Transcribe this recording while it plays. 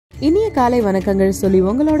இனிய காலை வணக்கங்கள் சொல்லி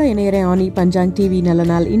உங்களோட இணையரை ஆனி பஞ்சாங் டிவி நல்ல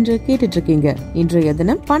நாள் இன்று கேட்டுட்டு இருக்கீங்க. இன்றைய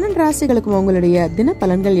தினம் 12 ராசிகளுக்கும் உங்களுடைய தின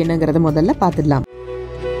பலன்கள் என்னங்கறத முதல்ல பாத்துடலாம்.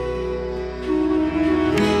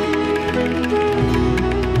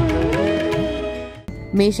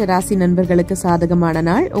 மேஷ ராசி நண்பர்களுக்கு சாதகமான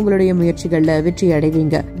நாள். உங்களுடைய முயற்சிகள்ல வெற்றி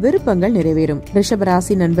அடைவீங்க. விருப்பங்கள் நிறைவேறும். ரிஷப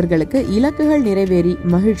ராசி நண்பர்களுக்கு இலக்குகள் நிறைவேறி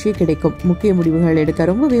மகிழ்ச்சி கிடைக்கும். முக்கிய முடிவுகள் எடுக்க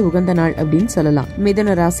ரொம்பவே உகந்த நாள் அப்படின்னு சொல்லலாம்.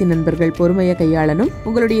 மிதுன ராசி நண்பர்கள் பொறுமையை கையாளணும்.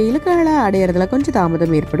 உங்களுடைய இலக்குகளை அடையறதுல கொஞ்சம்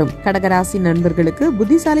தாமதம் ஏற்படும். கடகராசி நண்பர்களுக்கு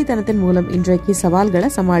புத்திசாலித்தனத்தின் மூலம் இன்றைக்கு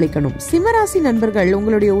சவால்களை சமாளிக்கணும். சிம்மராசி நண்பர்கள்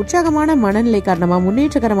உங்களுடைய உற்சாகமான மனநிலை காரணமா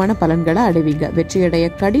முன்னேற்றகரமான பலன்களை அடைவீங்க.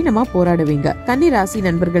 வெற்றியடைய கடினமா போராடுவீங்க. கன்னி ராசி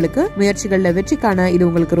நண்பர்களுக்கு முயற்சிகள்ல வெற்றி காண இது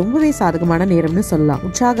உங்களுக்கு ரொம்பவே சாதகமான நேரம்னு சொல்லலாம்.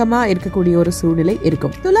 உற்சாகமா இருக்கக்கூடிய ஒரு சூழ்நிலை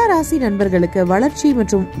இருக்கும். துலா ராசி நண்பர்களுக்கு வளர்ச்சி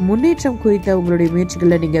மற்றும் முன்னேற்றம் குறித்த உங்களுடைய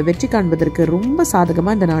முயற்சிகளை நீங்க வெற்றி காண்பதற்கு ரொம்ப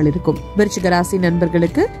சாதகமா இந்த நாள் இருக்கும். விருச்சிக ராசி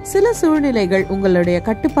நண்பர்களுக்கு சில சூழ்நிலைகள் உங்களுடைய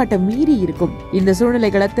கட்டுப்பாட்டை மீறி இருக்கும். இந்த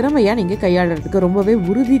சூழ்நிலைகளை திறமையா நீங்க கையாளுறதுக்கு ரொம்பவே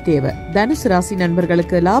உறுதி தேவை. தனுசு ராசி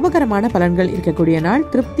நண்பர்களுக்கு லாபகரமான பலன்கள் இருக்கக்கூடிய நாள்.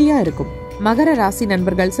 திருப்தியா இருக்கும். மகர ராசி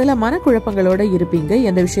நண்பர்கள் சில மனக்குழப்பங்களோட இருப்பீங்க.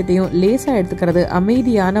 எந்த விஷயத்தையும் லேசா எடுத்துக்கிறது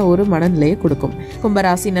அமைதியான ஒரு மனநிலையை கொடுக்கும்.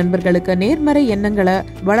 கும்பராசி நண்பர்களுக்கு நேர்மறை எண்ணங்களை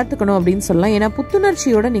வளர்த்துக்கணும் அப்படின்னு சொல்லலாம். ஏன்னா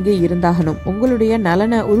புத்துணர்ச்சியோட நீங்க இருந்தாகணும். உங்களுடைய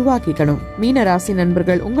நலனை உருவாக்கிக்கணும். மீன ராசி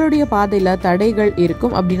நண்பர்கள் உங்களுடைய பாதையில தடைகள்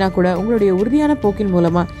இருக்கும் அப்படின்னா கூட உங்களுடைய உறுதியான போக்கின்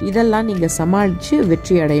மூலமா இதெல்லாம் நீங்க சமாளிச்சு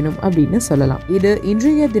வெற்றி அடையணும் அப்படின்னு சொல்லலாம். இது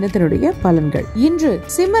இன்றைய தினத்தினுடைய பலன்கள். இன்று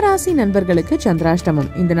சிம்ம ராசி நண்பர்களுக்கு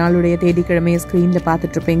சந்திராஷ்டமம். இந்த நாளுடைய தேதிக்கிழமையை ஸ்கிரீன்ல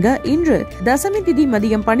பாத்துட்டு இருப்பீங்க. இன்று தசமி திதி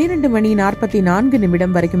மதியம்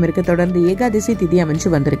 12:44 வரைக்கும் இருக்கு. தொடர்ந்து ஏகாதசி திதி அமைஞ்சு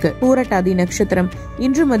வந்திருக்கு. பூரட்டாதி நட்சத்திரம்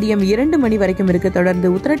இன்று மதியம் 2 மணி வரைக்கும் இருக்கு. தொடர்ந்து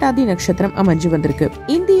உத்திரட்டாதி நட்சத்திரம் அமைஞ்சு வந்திருக்கு.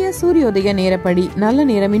 இந்திய சூரியோதய நேரப்படி நல்ல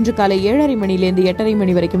நேரம் இன்று காலை 7:30 மணிலிருந்து 8:30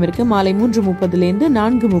 மணி வரைக்கும் இருக்கு. மாலை 3:30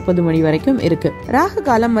 4:30 மணி வரைக்கும் இருக்கு. ராகு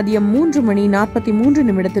காலம் மதியம்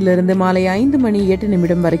 3:43 மாலை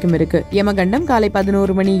 5:08 வரைக்கும் இருக்கு. யமகண்டம் காலை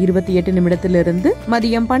 11:28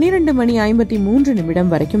 மதியம் 12:53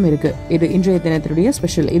 வரைக்கும் இருக்கு. இது இன்றைய தினத்துடைய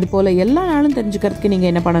ஸ்பெஷல். இது போல எல்லா நாளும் தெரிஞ்சுக்கிறதுக்கு நீங்க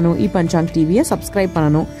என்ன பண்ணணும்? ePanchang டிவியை சப்ஸ்கிரைப்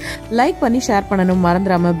பண்ணணும், லைக் பண்ணி ஷேர் பண்ணணும்,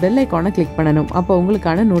 மறந்துடாம பெல் ஐகானை கிளிக் பண்ணணும். அப்போ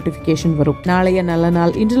உங்களுக்கான நோட்டிபிகேஷன் வரும். நாளைய நல்ல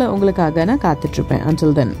நாள் இன்றுல உங்களுக்காக நான் காத்துட்டு இருப்பேன்.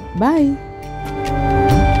 Until then, bye.